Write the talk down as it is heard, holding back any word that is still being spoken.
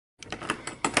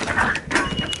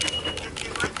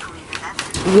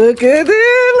Look at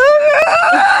it.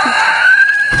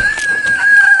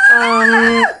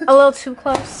 Look a little too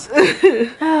close.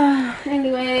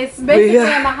 Anyways, basically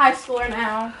I'm a high schooler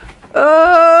now.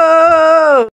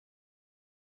 Oh.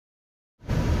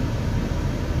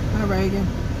 Hi, Reagan.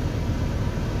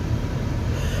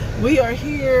 We are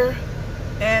here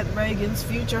at Reagan's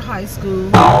future high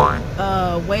school,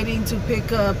 waiting to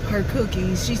pick up her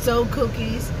cookies. She sold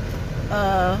cookies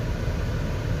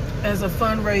as a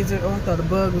fundraiser. Oh, I thought a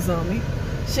bug was on me.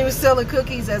 She was selling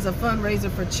cookies as a fundraiser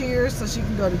for cheer, so she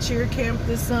can go to cheer camp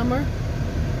this summer.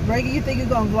 Reagan, you think you're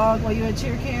gonna vlog while you're at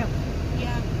cheer camp?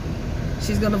 Yeah.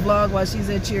 She's gonna vlog while she's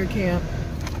at cheer camp.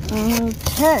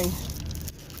 Okay.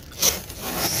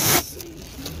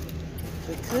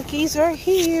 The cookies are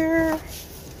here.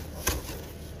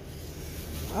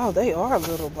 Oh, they are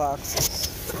little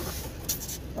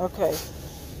boxes. Okay.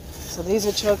 So these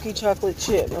are Chunky chocolate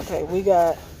chip. Okay, we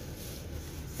got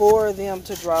 4 of them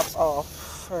to drop off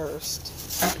first.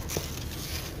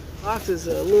 Boxes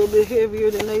are a little bit heavier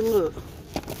than they look.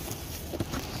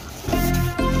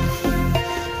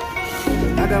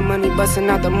 I got money busting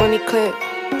out the money clip.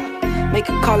 Make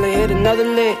a call and hit another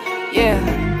lick. Yeah.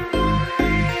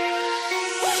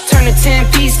 Turn a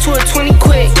 10-piece to a 20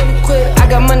 quick. I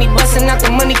got money busting out the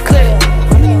money clip.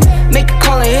 Make a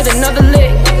call and hit another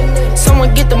lick.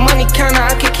 Someone get the money counter,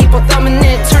 I can keep on thumbing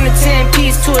it. Turn a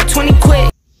 10-piece to a 20 quick.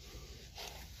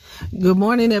 Good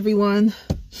morning, everyone.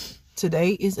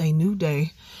 Today is a new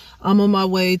day. I'm on my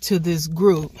way to this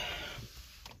group.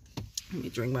 Let me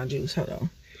drink my juice. Hold on.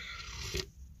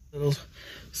 Little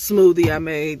smoothie I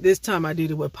made. This time I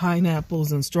did it with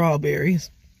pineapples and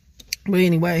strawberries. But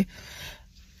anyway,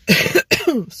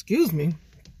 excuse me.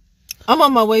 I'm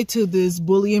on my way to this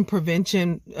bullying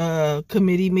prevention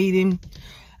committee meeting.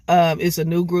 It's a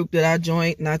new group that I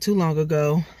joined not too long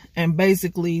ago. And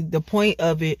basically the point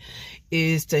of it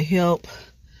is to help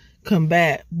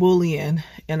combat bullying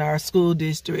in our school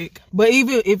district. But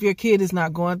even if your kid is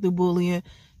not going through bullying,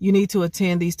 you need to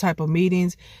attend these type of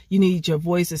meetings. You need your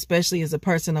voice, especially as a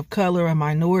person of color, a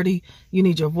minority. You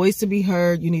need your voice to be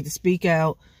heard. You need to speak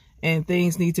out and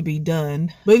things need to be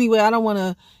done. But anyway, I don't want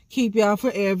to keep y'all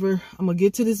forever. I'm going to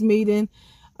get to this meeting.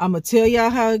 I'm going to tell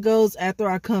y'all how it goes after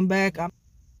I come back.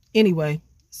 Anyway,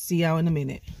 see y'all in a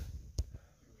minute.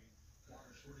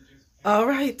 All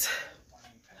right.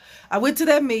 I went to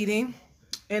that meeting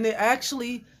and it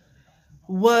actually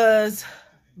was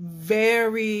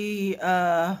very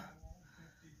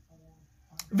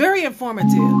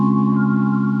informative.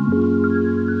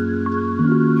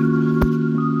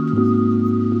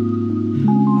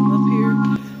 I'm up here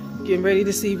getting ready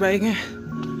to see Reagan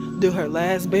do her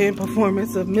last band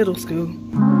performance of middle school.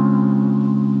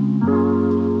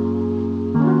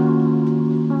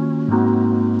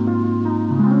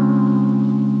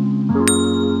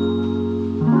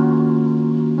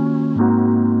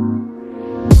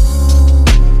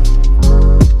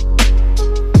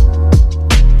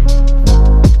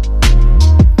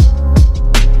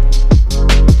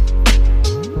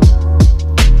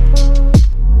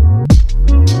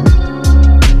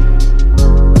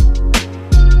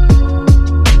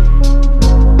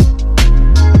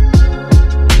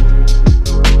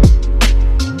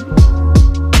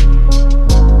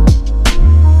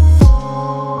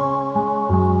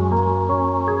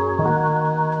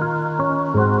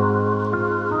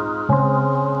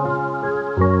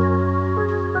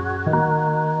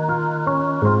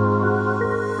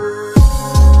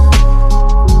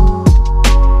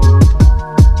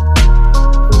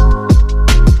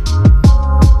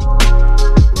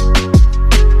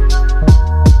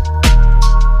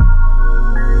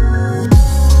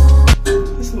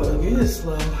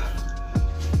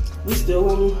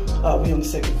 We on the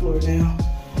 2nd floor now.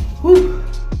 Whew.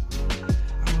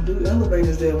 I don't do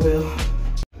elevators that well.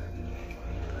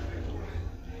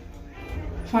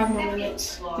 5 more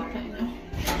minutes.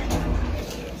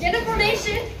 Get a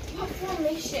formation. What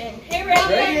formation? Hey, Ray, walk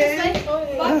back this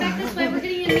way. Walk back this way. We're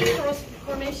getting a meat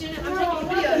formation. I'm taking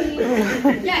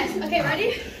video. Yes. Okay, ready?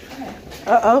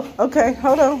 Uh-oh. Okay,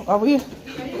 hold on. Are we?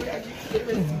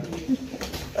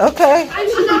 Okay.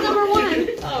 I'm not number 1.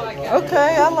 Oh my God.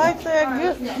 Okay, I like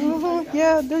that. Good.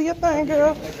 Yeah, do your thing,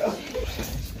 girl.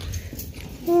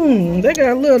 They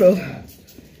got a little,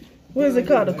 what is it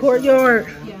called? A courtyard?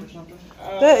 Yeah.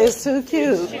 That is too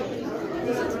cute.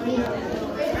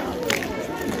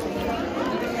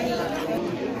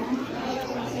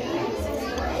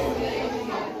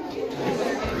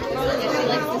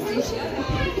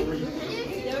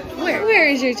 Where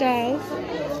is your child?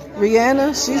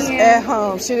 Rihanna, she's at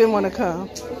home. She didn't want to come.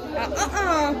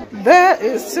 That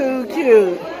is too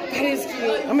cute. That is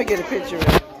cute. Let me get a picture of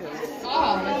it.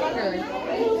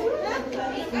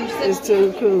 It's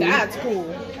too cool. That's cool.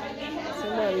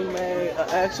 Somebody made an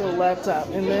actual laptop,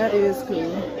 and that is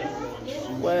cool.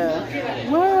 Wow.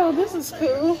 Wow, this is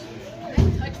cool.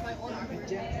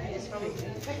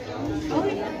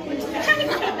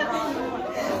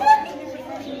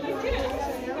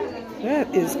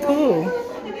 That is cool.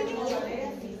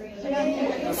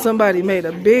 Somebody made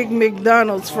a big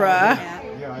McDonald's fry.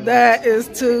 That is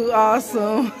too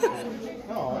awesome.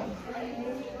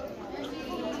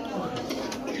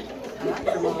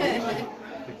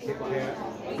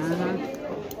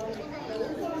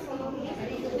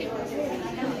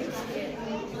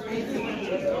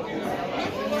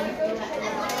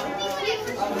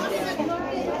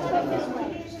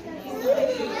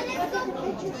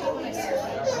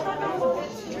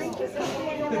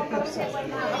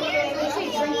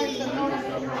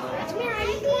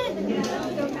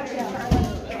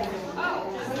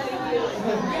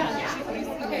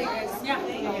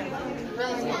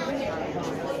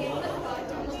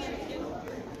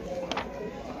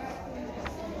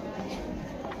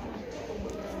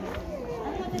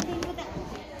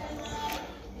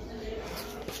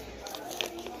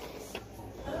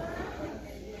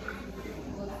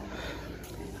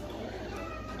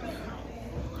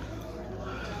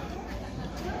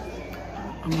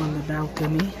 I'm on the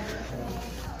balcony.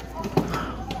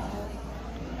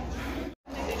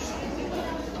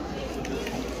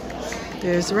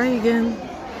 There's Reagan.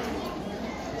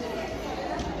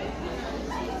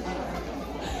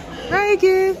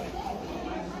 Reagan.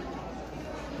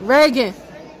 Reagan.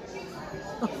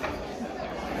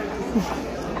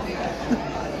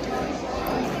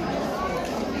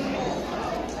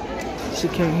 She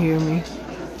can't hear me.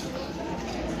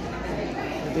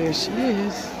 There she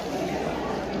is.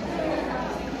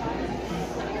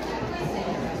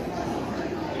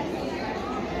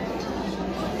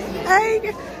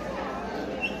 Hey.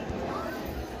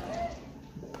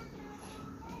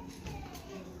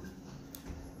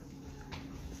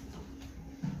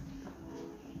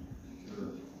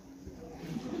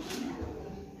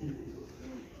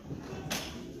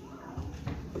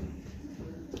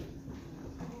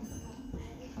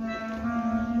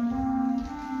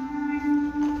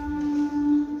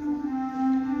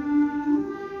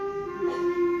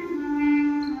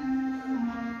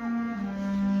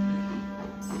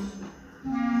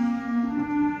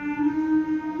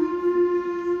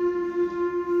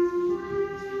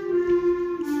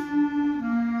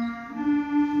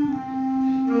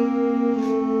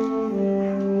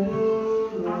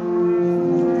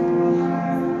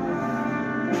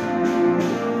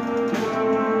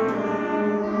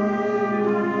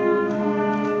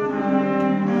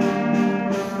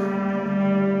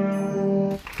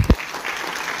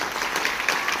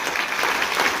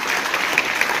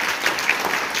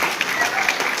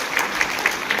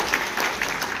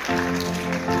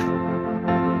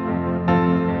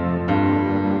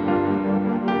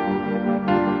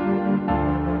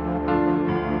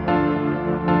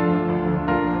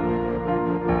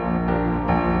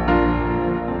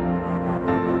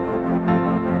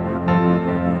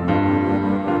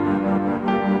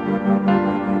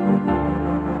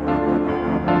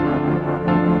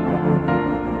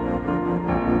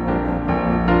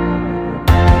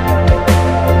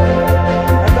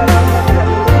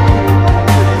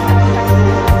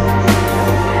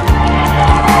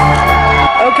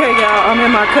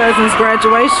 Cousin's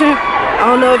graduation. I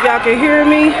don't know if y'all can hear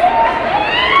me.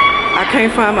 I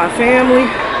can't find my family.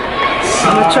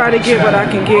 I'm gonna try to get what I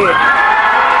can get.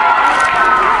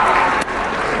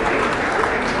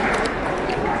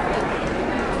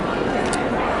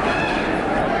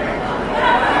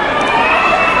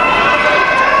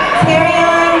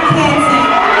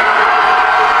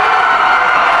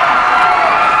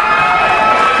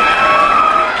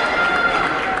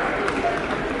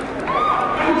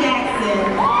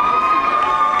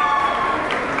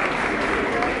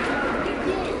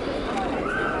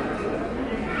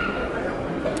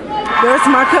 There's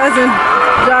my cousin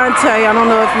Dante. I don't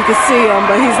know if you can see him,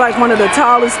 but he's like one of the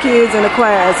tallest kids in the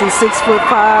class. He's 6'5".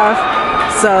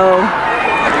 So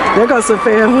there goes some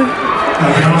family.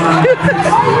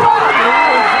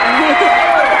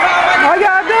 How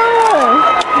y'all doing?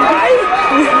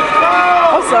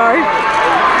 I'm sorry.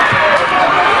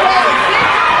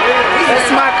 That's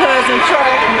my cousin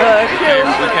Kim.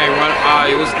 Okay, run.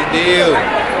 Oh, what's the deal?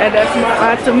 And that's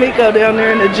my aunt Tamiko down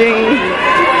there in the jeans.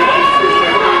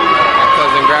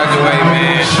 Graduate,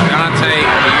 man. Dante, you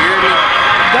hear me?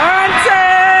 Dante!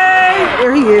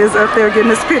 There he is up there getting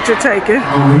his picture taken.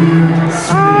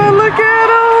 Oh, look at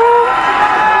him!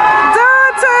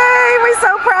 Dante! We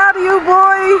so proud of you,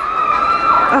 boy!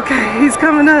 Okay, he's He's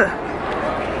coming up.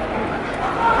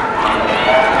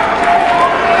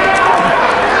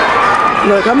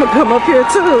 Look, I'm gonna come up here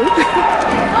too.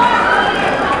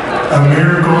 A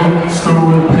miracle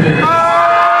school pig.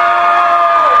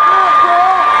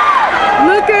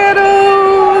 Look at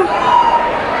him.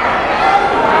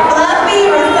 Fluffy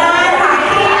Rasad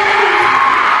Hakeem.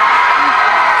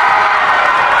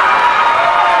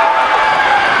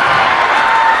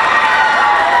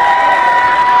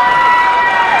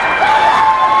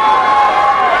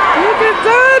 Look at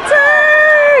Dante.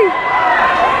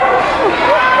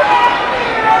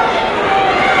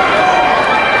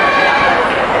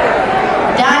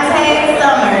 Dante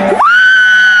Summers.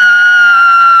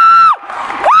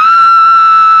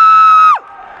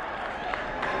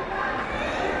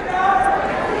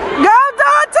 Go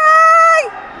Dante!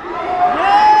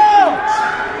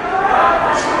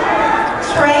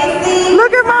 Tracy.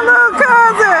 Look at my little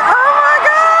cousin. Oh my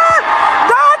God,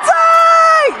 Dante!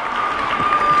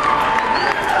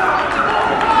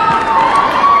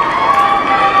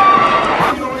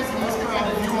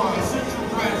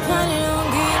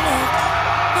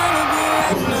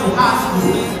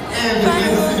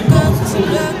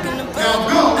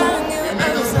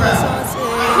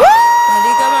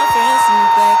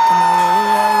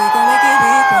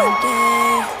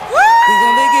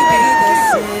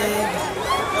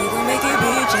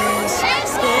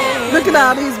 Look at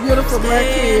all these beautiful black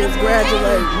kids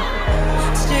graduating.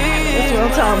 That's what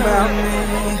I'm talking about.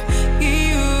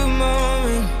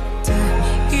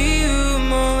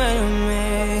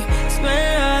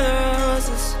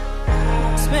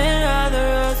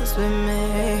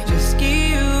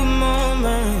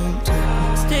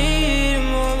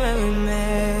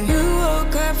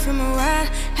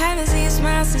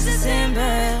 Since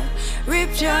December,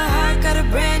 ripped your heart, got a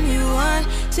brand new one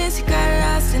since you got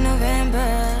lost in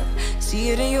November. See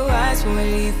it in your eyes when we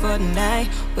leave for the night.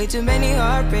 Way too many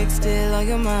heartbreaks still on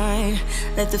your mind.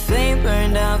 Let the flame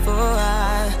burn down for a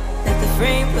while. Let the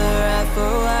flame blur out for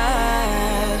a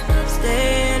while.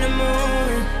 Stay in the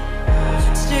moment.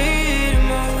 Stay in the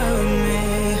moment with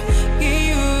me. Give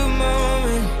you a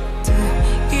moment.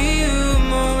 Give you a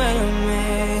moment with me.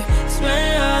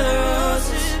 Smell all the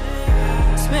roses.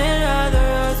 Smell all the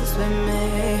roses with me.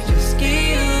 Just give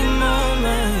you a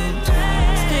moment.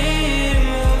 Stay in the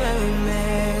moment with me.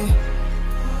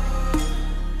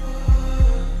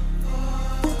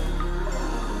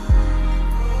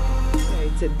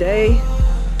 Okay,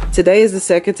 today is the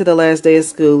second to the last day of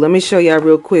school. Let me show y'all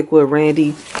real quick what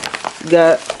Randy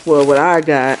got, well, what I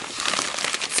got,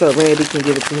 so Randy can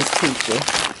give it to his teacher.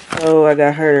 Oh, I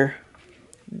got her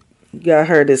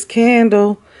this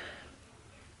candle,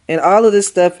 and all of this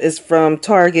stuff is from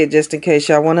Target, just in case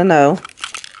y'all want to know.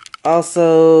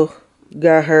 Also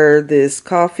got her this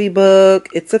coffee mug.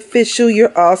 It's official.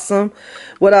 You're awesome.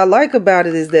 What I like about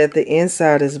it is that the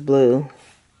inside is blue.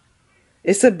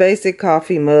 It's a basic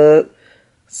coffee mug.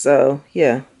 So,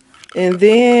 yeah. And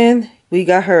then we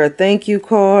got her a thank you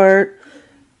card.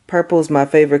 Purple is my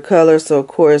favorite color. So, of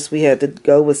course, we had to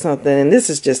go with something. And this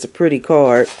is just a pretty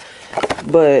card.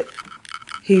 But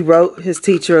he wrote his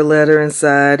teacher a letter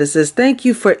inside. It says, thank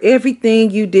you for everything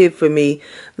you did for me.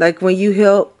 Like when you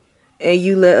helped and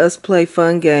you let us play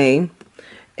fun game.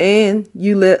 And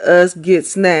you let us get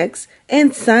snacks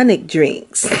and Sonic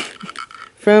drinks.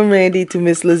 From Randy to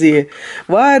Miss Lazier.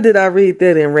 Why did I read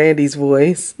that in Randy's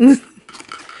voice?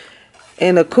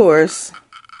 And of course,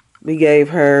 we gave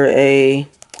her a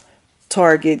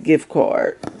Target gift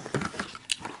card.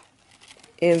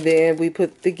 And then we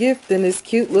put the gift in this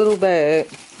cute little bag.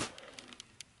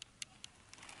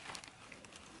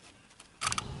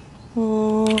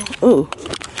 Oh,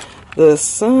 the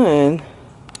sun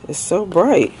is so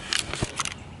bright.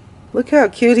 Look how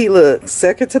cute he looks.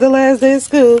 Second to the last day of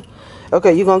school.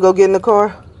 Okay, you gonna go get in the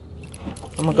car?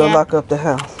 I'm gonna go lock up the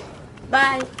house.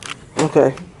 Bye.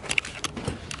 Okay.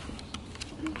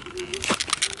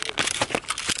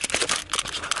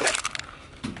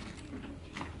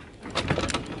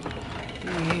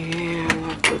 Yeah,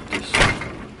 I'll put this.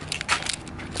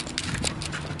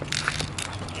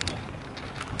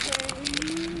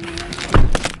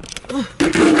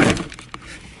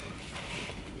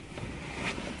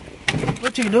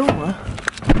 What you doing?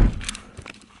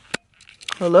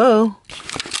 Hello?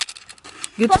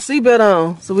 Get your seatbelt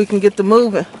on so we can get to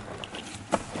moving.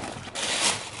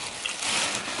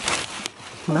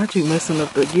 Not you messing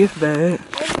up the gift bag.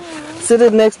 Sit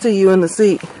it next to you in the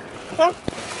seat.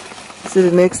 Sit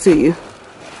it next to you.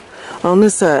 On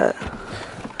this side.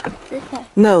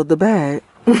 No, the bag.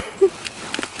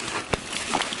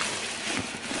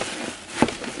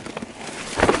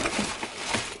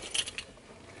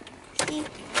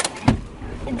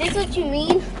 this what you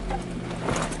mean?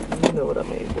 You know what I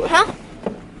mean, boy. Huh?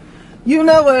 You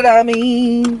know what I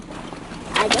mean.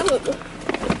 I don't.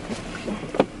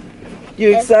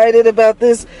 You excited about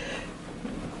this?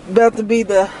 About to be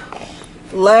the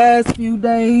last few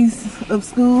days of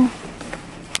school?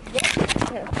 I'm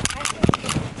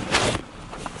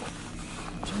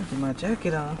trying to get my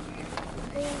jacket on.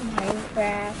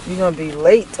 Minecraft. You're gonna be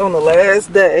late on the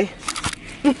last day.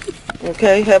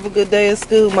 Okay, have a good day at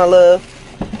school, my love.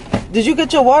 Did you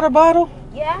get your water bottle?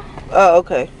 Yeah. Oh,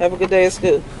 okay. Have a good day at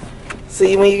school.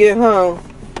 See you when you get home.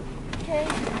 Okay.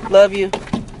 Love you.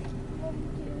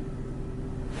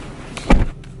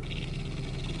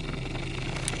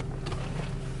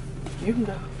 You can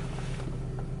go.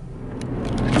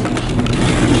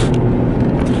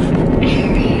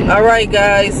 All right,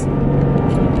 guys.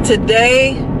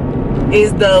 Today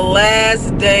is the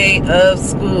last day of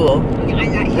school.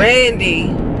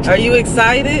 Randy, are you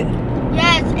excited?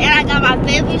 Yes, and I got my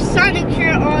favorite Sonic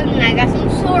shirt on, and I got some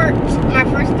shorts. My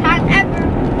first time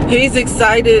ever. He's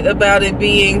excited about it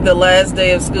being the last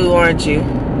day of school, aren't you?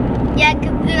 Yeah,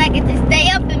 because then I get to stay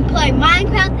up and play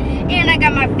Minecraft, and I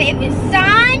got my favorite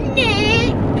Sonic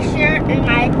shirt and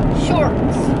my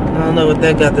shorts. I don't know what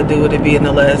that got to do with it being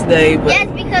the last day, but Yes,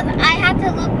 because I had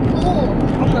to look cool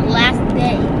on the last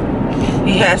day.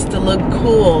 he has to look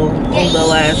cool on the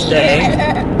last day. What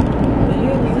the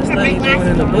hell is this lady doing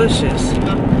in the bushes?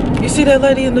 You see that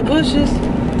lady in the bushes?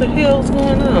 What the hell's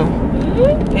going on?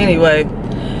 Anyway,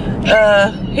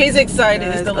 he's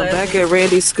excited. Guys, I'm back at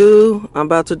Randy's school. I'm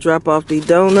about to drop off the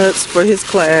donuts for his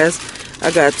class.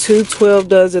 I got 2 12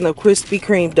 dozen of Krispy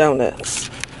Kreme donuts.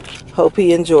 Hope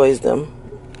he enjoys them.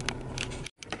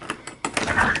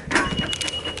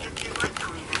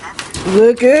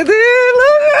 Look at it!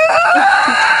 Look at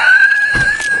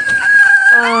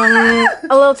it!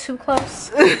 A little too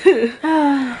close.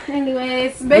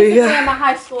 Anyways, basically I'm a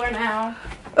high schooler now.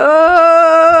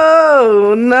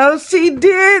 Oh, no she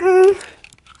didn't.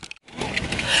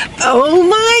 Oh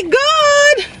my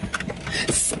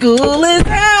God. School is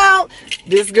out.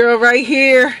 This girl right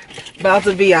here about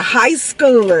to be a high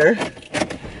schooler.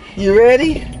 You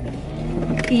ready?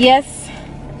 Yes,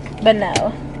 but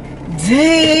no.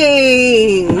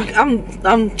 Dang.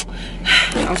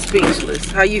 I'm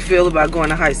speechless. How you feel about going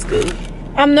to high school?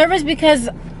 I'm nervous because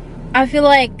I feel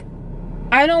like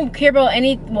I don't care about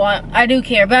well, I do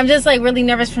care, but I'm just like really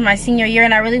nervous for my senior year,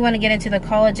 and I really want to get into the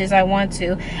colleges I want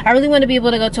to. I really want to be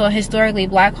able to go to a historically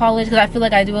black college, because I feel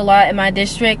like I do a lot in my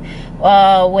district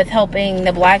with helping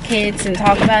the black kids and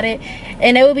talk about it.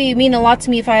 And it would mean a lot to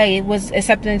me if I was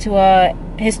accepted into a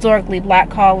historically black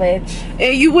college.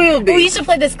 And you will be. Oh, you should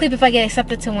play this clip if I get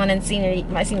accepted to one in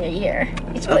my senior year.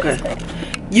 You should play this clip.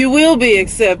 You will be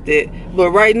accepted, but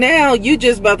right now you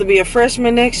just about to be a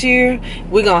freshman next year.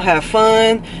 We're gonna have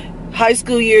fun. High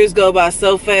school years go by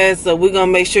so fast, so we're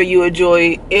gonna make sure you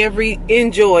enjoy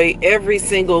every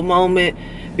single moment,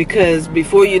 because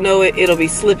before you know it, it'll be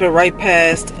slipping right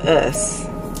past us.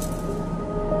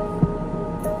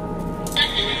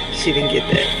 She didn't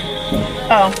get that.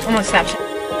 Oh, I'm on Snapchat.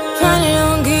 Finally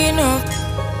don't get enough.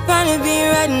 Finally be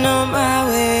riding on my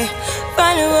way.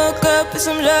 Finally woke up with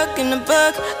some luck in the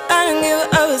book. I don't give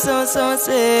a what someone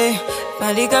say.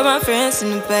 Finally got my friends in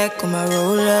the back of my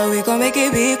roller. We gon' make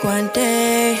it big one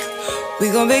day. We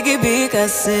gon' make it big, I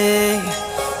say.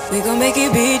 We gon' make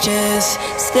it big, just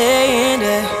stay in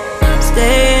there.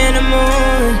 Stay in the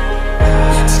moon.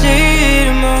 Stay